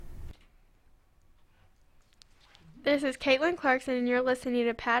This is Caitlin Clarkson, and you're listening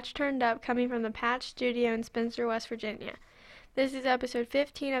to Patch Turned Up, coming from the Patch Studio in Spencer, West Virginia. This is episode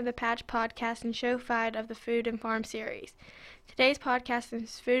 15 of the Patch Podcast and show 5 of the Food and Farm series. Today's podcast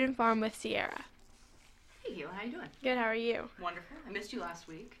is Food and Farm with Sierra. Hey, Gila, how you doing? Good, how are you? Wonderful. I missed you last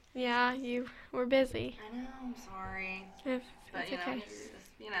week. Yeah, you were busy. I know, I'm sorry. It's But, okay.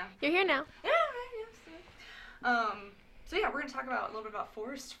 You're You're here now. Yeah, right, so we're going to talk about a little bit about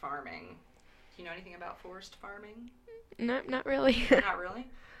forest farming. Do you know anything about forest farming? No, not really. Not really?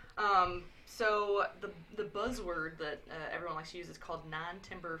 So the buzzword that everyone likes to use is called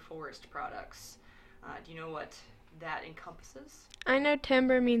non-timber forest products. Do you know what that encompasses? I know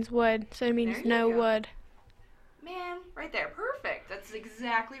timber means wood, so it means There you no go. wood. Man, right there. Perfect. That's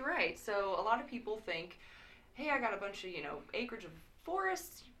exactly right. So a lot of people think, hey, I got a bunch of, acreage of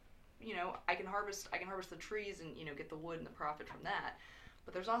forests, I can harvest the trees and, get the wood and the profit from that.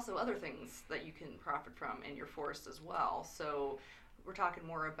 But there's also other things that you can profit from in your forest as well. So we're talking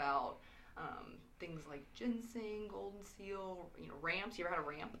more about things like ginseng, golden seal, ramps. You ever had a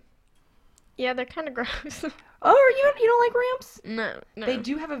ramp? Yeah, they're kind of gross. Oh, you don't like ramps? No. They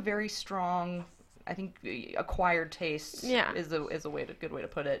do have a very strong, I think, acquired taste. Yeah. Is a good way to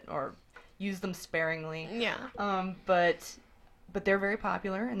put it, or use them sparingly. Yeah. But they're very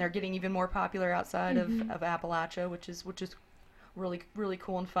popular, and they're getting even more popular outside of Appalachia, which is really, really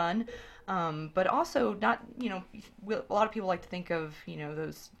cool and fun. But also not, a lot of people like to think of,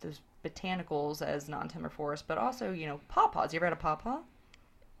 those botanicals as non-timber forests, but also, pawpaws. You ever had a pawpaw?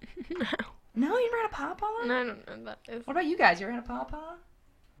 No. No, you never had a pawpaw? No, I don't know what that is. What about you guys? You ever had a pawpaw?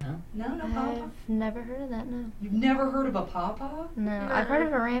 No. No pawpaw? I've never heard of that, no. You've never heard of a pawpaw? No, I've heard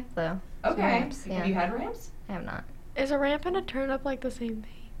of a ramp, though. Okay. Ramps, Have yeah. you had ramps? I have not. Is a ramp and a turnip like the same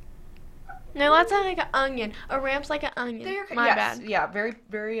thing? No, that's not like an onion. A ramp's like an onion. My bad. Yeah, very,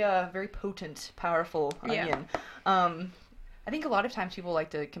 very, very potent, powerful Yeah. onion. I think a lot of times people like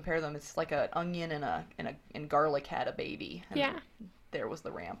to compare them. It's like an onion and garlic had a baby. And Yeah. there was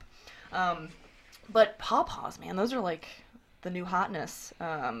the ramp. But pawpaws, man, those are like the new hotness.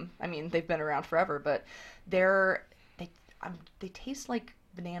 I mean, they've been around forever, but they taste like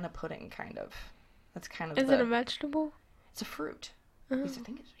banana pudding, kind of. That's kind of. Is it a vegetable? It's a fruit. Oh. I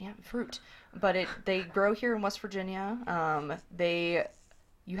think it's fruit. But they grow here in West Virginia.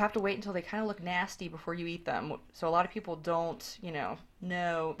 You have to wait until they kind of look nasty before you eat them. So a lot of people don't,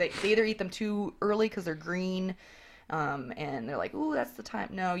 know. They either eat them too early because they're green, and they're like, ooh, that's the time.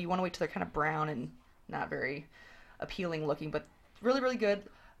 No, you want to wait till they're kind of brown and not very appealing looking, but really, really good.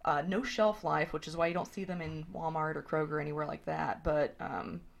 No shelf life, which is why you don't see them in Walmart or Kroger or anywhere like that. But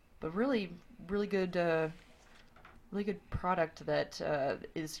really, really good. Really good product that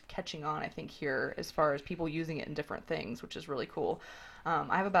is catching on, I think, here as far as people using it in different things, which is really cool.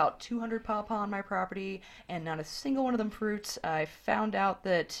 I have about 200 pawpaw on my property, and not a single one of them fruits. I found out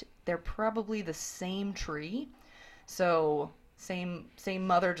that they're probably the same tree, so same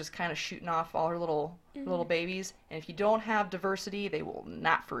mother just kind of shooting off all her little babies. And if you don't have diversity, they will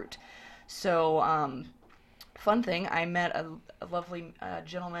not fruit. So fun thing, I met a lovely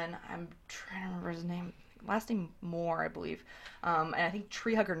gentleman. I'm trying to remember his name. Last name Moore, I believe, and I think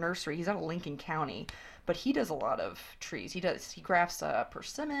Tree Hugger Nursery. He's out of Lincoln County, but he does a lot of trees. He grafts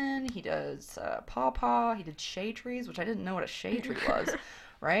persimmon. He does pawpaw. He did shade trees, which I didn't know what a shade tree was.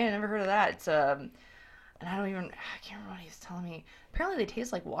 Right? I never heard of that. It's and I can't remember what he was telling me. Apparently they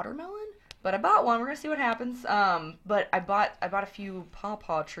taste like watermelon. But I bought one. We're gonna see what happens. But I bought a few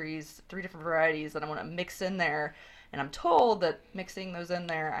pawpaw trees, 3 different varieties that I want to mix in there. And I'm told that mixing those in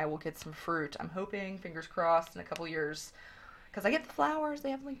there, I will get some fruit. I'm hoping, fingers crossed, in a couple years. Because I get the flowers.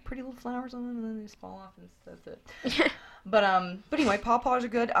 They have like pretty little flowers on them, and then they just fall off, and that's it. But anyway, pawpaws are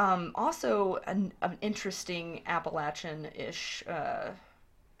good. Also, an interesting Appalachian-ish, I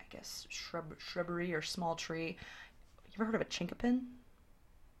guess, shrubbery or small tree. You ever heard of a chinkapin?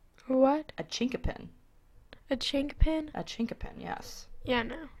 What? A chinkapin. A chinkpin? A chinkapin, yes. Yeah,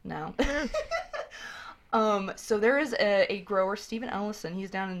 no. No. So there is a grower, Stephen Ellison.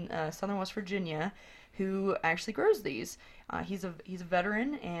 He's down in southern West Virginia, who actually grows these. He's a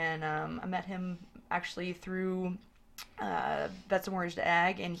veteran, and I met him actually through Vets and Warriors to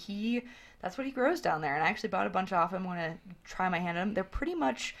Ag, and that's what he grows down there. And I actually bought a bunch off him. Want to try my hand at them. They're pretty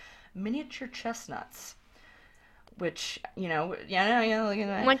much miniature chestnuts. Which,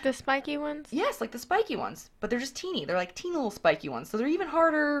 Like the spiky ones? Yes, like the spiky ones, but they're just teeny. They're like teeny little spiky ones, so they're even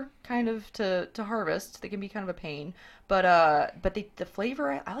harder kind of to harvest. They can be kind of a pain, but the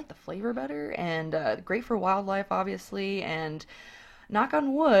flavor, I like the flavor better, and great for wildlife, obviously. And knock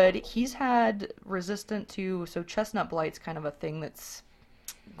on wood, he's had resistant to, so chestnut blight's kind of a thing that's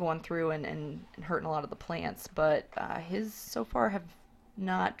going through and hurting a lot of the plants. But his so far have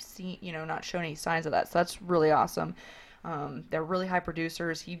not seen, not shown any signs of that. So that's really awesome. They're really high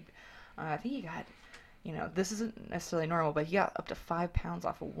producers. I think he got, this isn't necessarily normal, but he got up to 5 pounds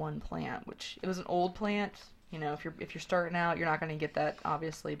off of one plant, which it was an old plant. If you're starting out, you're not going to get that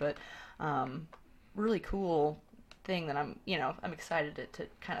obviously, but really cool thing that I'm excited to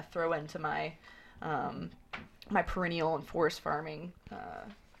kind of throw into my my perennial and forest farming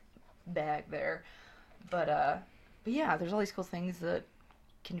bag there. But yeah, there's all these cool things that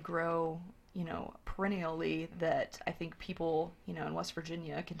can grow, perennially that I think people, in West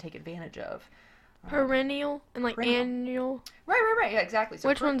Virginia can take advantage of. Perennial and like perennial. annual. Right. Yeah, exactly. So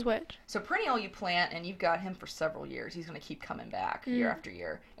which one's which? So perennial you plant and you've got him for several years. He's going to keep coming back Mm. year after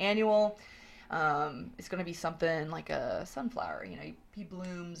year. Annual, it's going to be something like a sunflower. He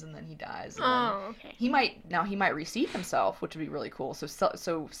blooms and then he dies. And Oh, okay. he might reseed himself, which would be really cool. So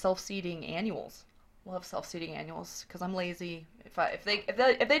self-seeding annuals. Love self-seeding annuals because I'm lazy. If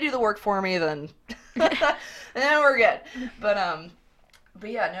they do the work for me, then then we're good. But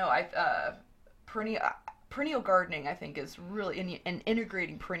yeah, no, perennial gardening I think is really, and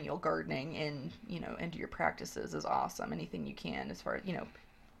integrating perennial gardening into your practices is awesome. Anything you can as far as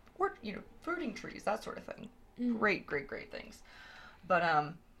or fruiting trees, that sort of thing. Mm. Great things.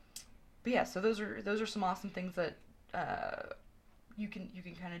 But yeah, so those are some awesome things that you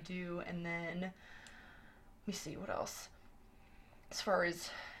can kind of do. And then let me see what else as far as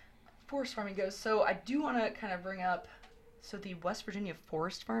forest farming goes. So I do want to kind of bring up the West Virginia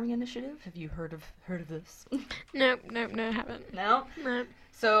Forest Farming Initiative. Have you heard of this? Nope, I haven't. No? Nope.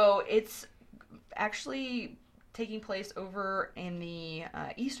 So it's actually taking place over in the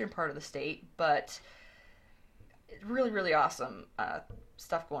eastern part of the state, but really awesome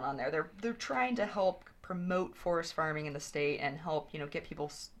stuff going on there. They're trying to help promote forest farming in the state and help get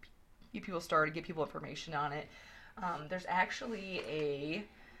people started, get people information on it. There's actually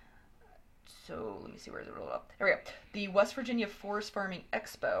so let me see, where is it rolled up? There we go. The West Virginia Forest Farming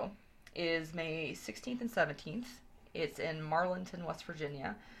Expo is May 16th and 17th. It's in Marlinton, West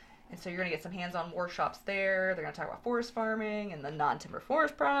Virginia. And so you're going to get some hands-on workshops there. They're going to talk about forest farming and the non-timber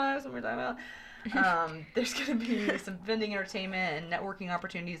forest products that we're talking about. There's going to be some vending, entertainment, and networking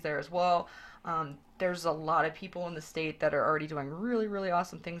opportunities there as well. There's a lot of people in the state that are already doing really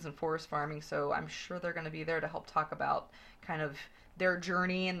awesome things in forest farming, so I'm sure they're going to be there to help talk about kind of their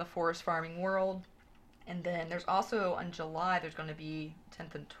journey in the forest farming world. And then there's also, in July, there's going to be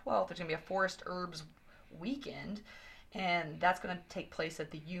 10th and 12th, there's going to be a Forest Herbs Weekend, and that's going to take place at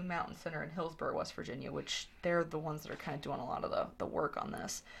the U Mountain Center in Hillsborough, West Virginia, which they're the ones that are kind of doing a lot of the work on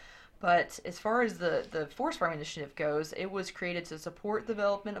this. But as far as the Forest Farming Initiative goes, it was created to support the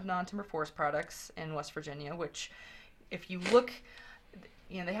development of non-timber forest products in West Virginia, which, if you look,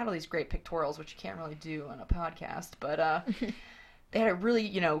 they had all these great pictorials, which you can't really do on a podcast, but they had a really,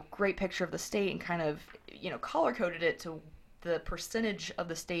 great picture of the state and kind of, color-coded it to the percentage of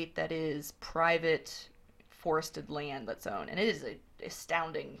the state that is private forested land that's owned. And it is an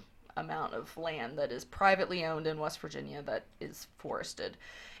astounding amount of land that is privately owned in West Virginia that is forested.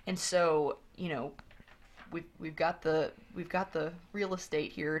 And so, we've got the real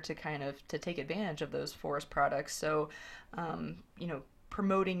estate here to kind of to take advantage of those forest products. So,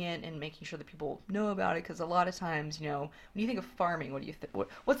 promoting it and making sure that people know about it, because a lot of times, when you think of farming, what do you think?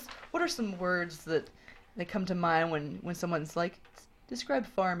 What are some words that come to mind when someone's like, describe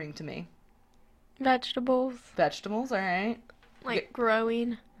farming to me? Vegetables. Vegetables, all right. Like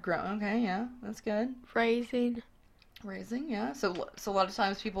growing. Okay, yeah, that's good. Raising, yeah. So a lot of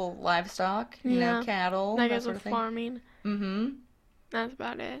times people livestock, Yeah. Cattle, that that goes sort with of thing. farming. Mm-hmm. That's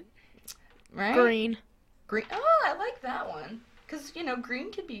about it. Right. Green. Oh, I like that one. Because,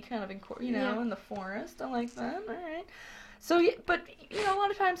 green could be kind of, Yeah. in the forest. I like that. All right. So, but, a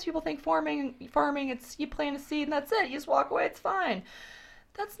lot of times people think farming, it's you plant a seed and that's it. You just walk away, it's fine.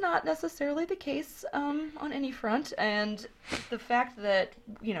 That's not necessarily the case on any front. And the fact that,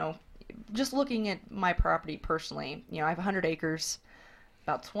 just looking at my property personally, I have 100 acres.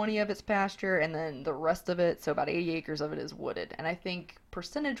 About 20 of it's pasture, and then the rest of it, so about 80 acres of it, is wooded. And I think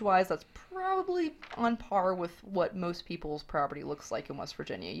percentage-wise, that's probably on par with what most people's property looks like in West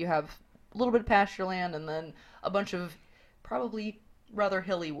Virginia. You have a little bit of pasture land, and then a bunch of probably rather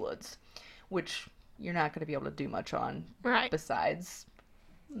hilly woods, which you're not going to be able to do much on Right. besides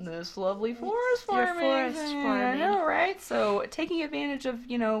this lovely forest Your farming. forest thing. farming. I know, right? So taking advantage of,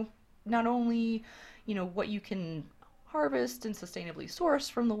 not only, what you can harvest and sustainably source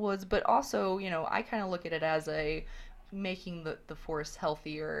from the woods, but also, I kind of look at it as making the forest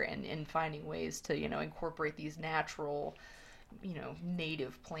healthier and finding ways to, incorporate these natural,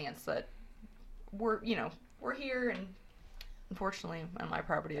 native plants that were here, and unfortunately on my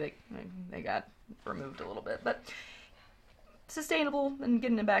property they got removed a little bit, but sustainable and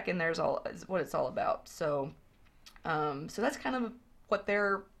getting it back in there is what it's all about. So so that's kind of what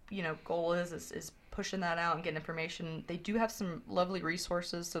their goal is pushing that out and getting information. They do have some lovely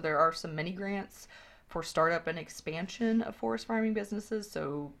resources, so there are some mini grants for startup and expansion of forest farming businesses,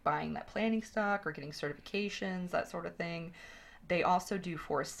 so buying that planting stock or getting certifications, that sort of thing. They also do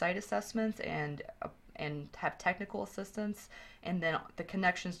forest site assessments and have technical assistance, and then the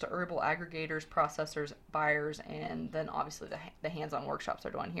connections to herbal aggregators, processors, buyers, and then obviously the hands-on workshops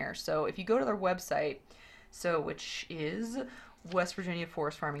are done here. So if you go to their website, which is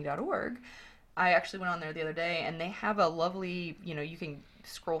westvirginiaforestfarming.org, I actually went on there the other day, and they have a lovely, you can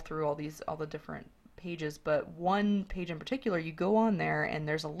scroll through all the different pages, but one page in particular, you go on there and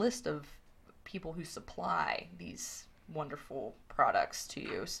there's a list of people who supply these wonderful products to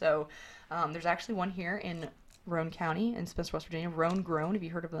you. So there's actually one here in Roane County in Spencer, West Virginia, Roane Grown. Have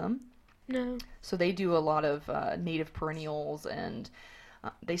you heard of them? No. So they do a lot of native perennials, and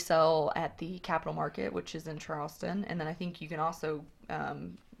they sell at the Capital Market, which is in Charleston. And then I think you can also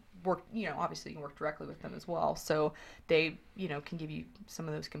work, obviously you can work directly with them as well. So they, can give you some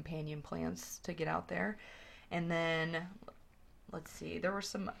of those companion plants to get out there. And then, let's see, there were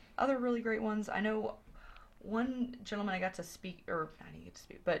some other really great ones. I know one gentleman I got to speak, or I didn't get to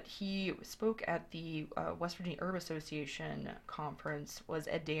speak, but he spoke at the West Virginia Herb Association conference, was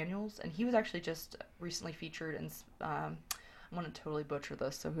Ed Daniels, and he was actually just recently featured in, I'm going to totally butcher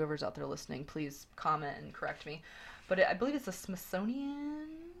this, so whoever's out there listening, please comment and correct me. But I believe it's the Smithsonian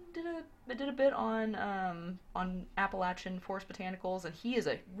did a bit on Appalachian forest botanicals, and he is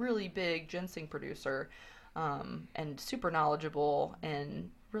a really big ginseng producer, and super knowledgeable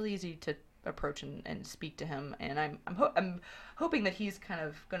and really easy to approach and speak to him. And I'm hoping that he's kind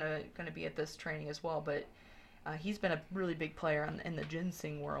of gonna be at this training as well. But he's been a really big player in the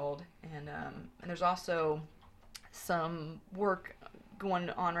ginseng world, and there's also some work going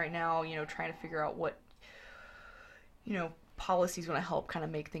on right now, trying to figure out what policy is going to help kind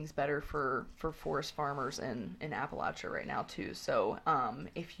of make things better for forest farmers in Appalachia right now too. So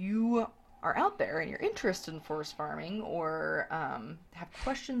if you are out there and you're interested in forest farming, or have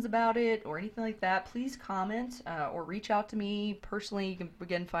questions about it or anything like that, please comment or reach out to me personally. You can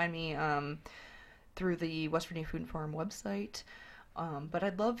again find me through the West Virginia Food and Farm website. But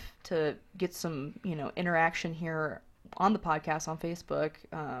I'd love to get some interaction here on the podcast on Facebook.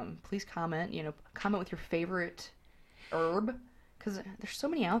 Please comment. Comment with your favorite herb, because there's so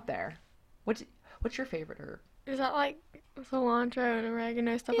many out there. What's your favorite herb? Is that like cilantro and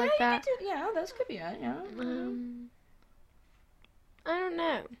oregano, stuff like that? Yeah, those could be it. Yeah. I don't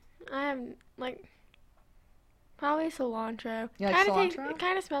know. I have probably cilantro. You like cilantro? It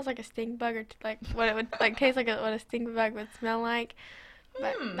kind of smells like a stink bug, or like what it would taste like what a stink bug would smell like.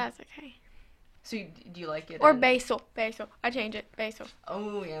 But that's okay. So do you like it? Or basil. Basil. I change it. Basil.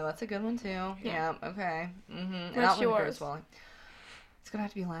 Oh yeah, that's a good one too. Yeah. Okay. And What's that one yours? goes well. It's gonna have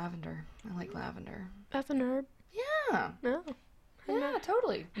to be lavender. I like lavender. That's an herb. Yeah. No. Yeah,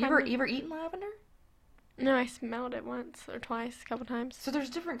 totally. You ever eaten lavender? No, I smelled it once or twice, a couple times. So there's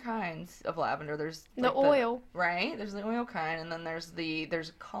different kinds of lavender. There's The oil. Right? There's the oil kind, and then there's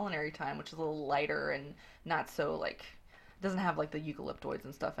culinary thyme, which is a little lighter and not so doesn't have the eucalyptoids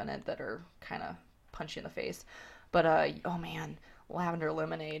and stuff in it that are kind of punchy in the face. But oh man, lavender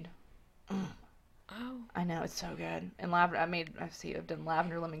lemonade. Oh. I know, it's so good. And I've done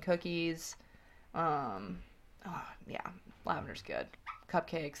lavender lemon cookies. Oh yeah, lavender's good.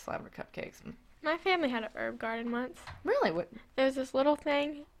 Lavender cupcakes. My family had an herb garden once. Really? What? There was this little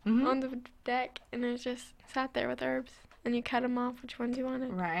thing on the deck, and it just sat there with herbs, and you cut them off which ones you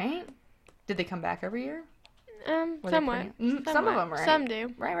wanted. Right. Did they come back every year? Somewhat. Some of them, right? Some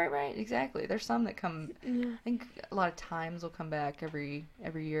do. Right. Exactly. There's some that come. Yeah. I think a lot of thymes will come back every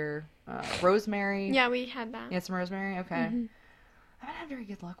year. Rosemary. Yeah, we had that. You had some rosemary. Okay. Mm-hmm. I haven't had very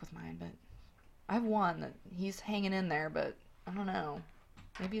good luck with mine, but I have one that he's hanging in there, but I don't know.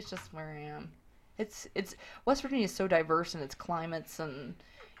 Maybe it's just where I am. It's West Virginia is so diverse in its climates, and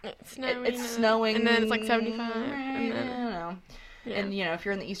it's snowing. It's snowing, and then it's 75. Right, And then, I don't know. Yeah. And if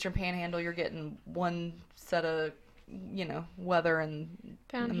you're in the Eastern Panhandle, you're getting one set of weather and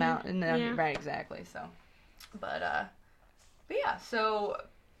Down the here. mountain. Yeah. Right, exactly. So, but yeah. So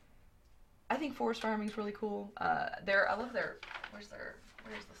I think forest farming is really cool. I love where's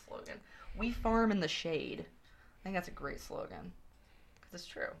the slogan? We farm in the shade. I think that's a great slogan because it's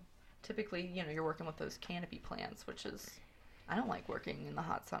true. Typically, you're working with those canopy plants, which is, I don't like working in the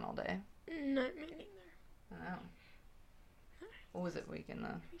hot sun all day. Not me neither. I know. What was it? We can.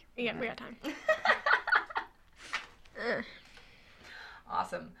 Yeah, we got time.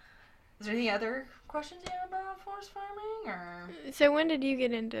 Awesome. Is there any other questions you have about forest farming, or? So when did you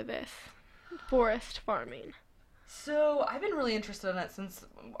get into this forest farming? So I've been really interested in it since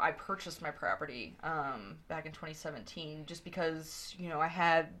I purchased my property back in 2017, just because, you know, I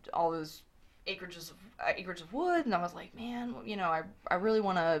had all those acreages of wood, and I was like, man, you know, I really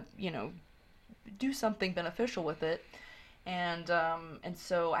want to, you know, do something beneficial with it. And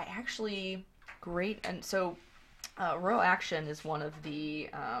so I actually Rural Action is one of the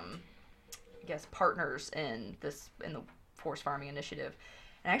I guess partners in the forest farming initiative,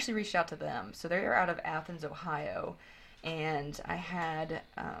 and I actually reached out to them. So they're out of Athens, Ohio, and I had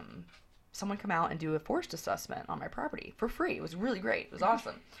someone come out and do a forest assessment on my property for free. It was really great. It was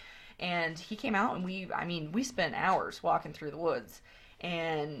awesome. And he came out, and we spent hours walking through the woods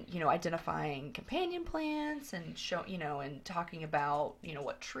and, you know, identifying companion plants and and talking about, you know,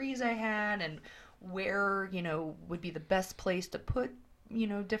 what trees I had and where, you know, would be the best place to put, you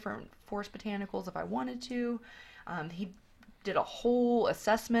know, different forest botanicals if I wanted to. He did a whole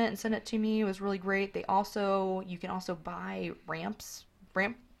assessment and sent it to me. It was really great. You can also buy ramp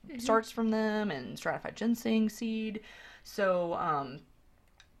starts from them and stratified ginseng seed. So,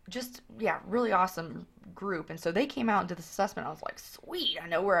 really awesome group. And so they came out and did this assessment. I was like, sweet, I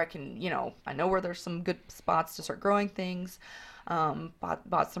know where I know where there's some good spots to start growing things.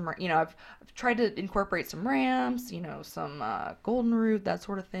 Bought some, you know, I've tried to incorporate some ramps, you know, some golden root, that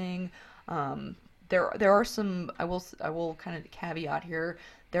sort of thing. There are some, I will kind of caveat here,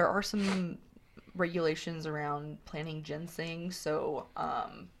 there are some regulations around planting ginseng. So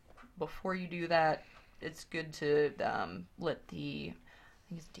before you do that, it's good to let I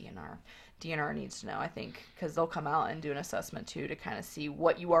think it's DNR needs to know, I think, because they'll come out and do an assessment too to kind of see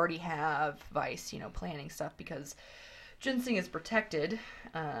what you already have, vice, you know, planting stuff, because ginseng is protected.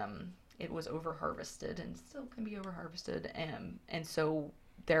 It was over-harvested and still can be over-harvested, and so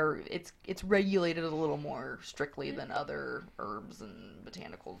it's regulated a little more strictly than other herbs and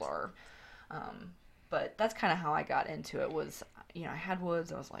botanicals are. But that's kind of how I got into it. Was, you know, I had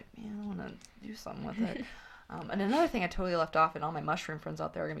woods. I was like, man, I want to do something with it. And another thing I totally left off, and all my mushroom friends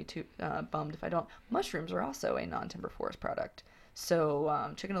out there are going to be too bummed if I don't. Mushrooms are also a non-timber forest product.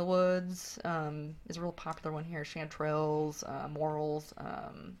 So chicken of the woods is a real popular one here. Chanterelles, morels,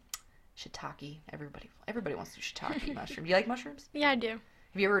 shiitake. Everybody wants to do shiitake mushroom. Do you like mushrooms? Yeah, I do.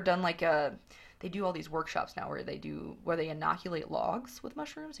 Have you ever done they do all these workshops now where they inoculate logs with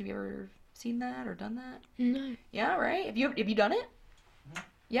mushrooms? Have you ever seen that or done that? No. Yeah, right? Have you done it?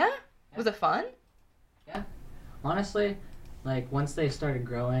 Yeah? Was it fun? Yeah. Honestly, like, once they started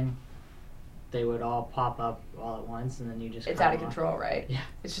growing, they would all pop up all at once, and then you just... It's out of control, right? Yeah.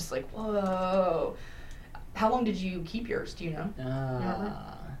 It's just like, whoa. How long did you keep yours? Do you know?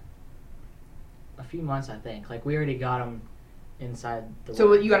 A few months, I think. Like, we already got them inside the...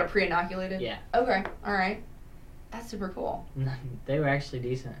 So you got it pre-inoculated? Yeah. Okay, all right. That's super cool. They were actually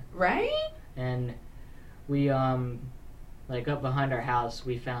decent. Right? And we, like, up behind our house,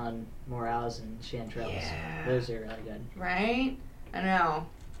 we found morels and chanterelles. Yeah. Those are really good. Right? I know.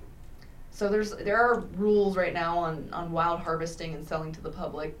 So there are rules right now on wild harvesting and selling to the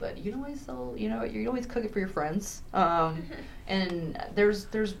public, but you can always sell, you can always cook it for your friends. And there's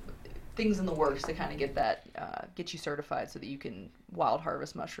things in the works to kind of get you certified so that you can wild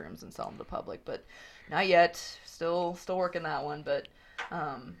harvest mushrooms and sell them to the public, but not yet. Still working that one, but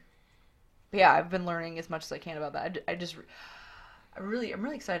yeah, I've been learning as much as I can about that. I'm really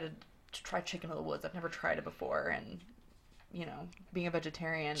excited to try chicken of the woods. I've never tried it before, and you know, being a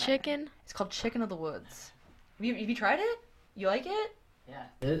vegetarian. Chicken? It's called chicken of the woods. Have you tried it? You like it?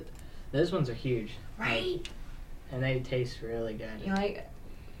 Yeah. Those ones are huge. Right. Like, and they taste really good. You know,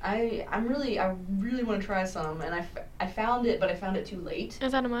 I really want to try some, and I found it, but I found it too late.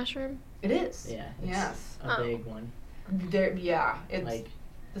 Is that a mushroom? It is. Yeah. Yes. A big one. It's like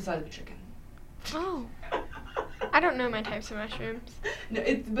the size of a chicken. Oh. I don't know my types of mushrooms. No,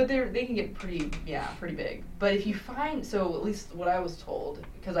 but they can get pretty big. But if you find, so at least what I was told,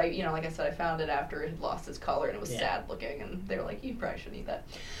 because I, you know, like I said, I found it after it had lost its color and it was sad looking, and they were like, you probably shouldn't eat that.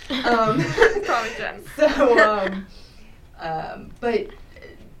 Probably shouldn't. So, but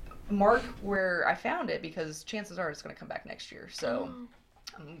mark where I found it, because chances are it's going to come back next year. So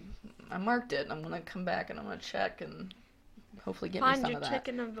I marked it. I'm going to come back and I'm going to check and hopefully get me some of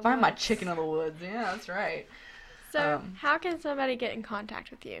that. Find my chicken of the woods. Yeah, that's right. So, how can somebody get in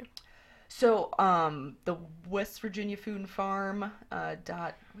contact with you? So, the West Virginia Food and Farm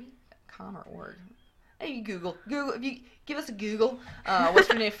 .com or org. Hey, Google. If you give us a Google, West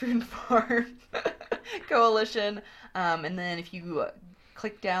Virginia Food and Farm. Coalition. And then if you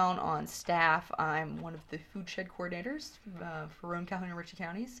click down on staff, I'm one of the food shed coordinators for Roane, Calhoun, and Ritchie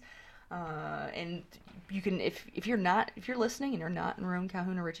counties. And you can, if you're listening and you're not in Roane,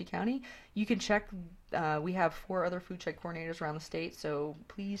 Calhoun, or Ritchie County, you can check. We have 4 other food shed coordinators around the state, so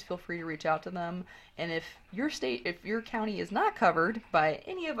please feel free to reach out to them. And if your county is not covered by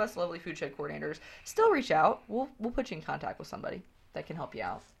any of us lovely food shed coordinators, still reach out. We'll put you in contact with somebody that can help you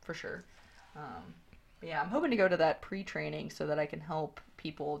out for sure. But yeah, I'm hoping to go to that pre-training so that I can help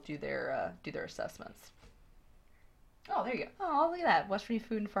people do their assessments. Oh, there you go. Oh, look at that.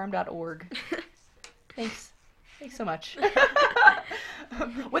 WestVirginiaFoodandFarm.org. Thanks. Thanks so much.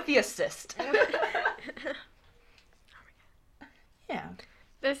 With the assist. Yeah.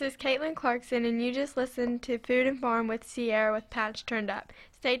 This is Caitlin Clarkson, and you just listened to Food and Farm with Sierra with Patch Turned Up.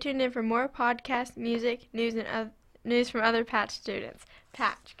 Stay tuned in for more podcasts, music, news from other Patch students.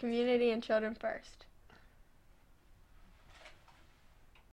 Patch, community and children first.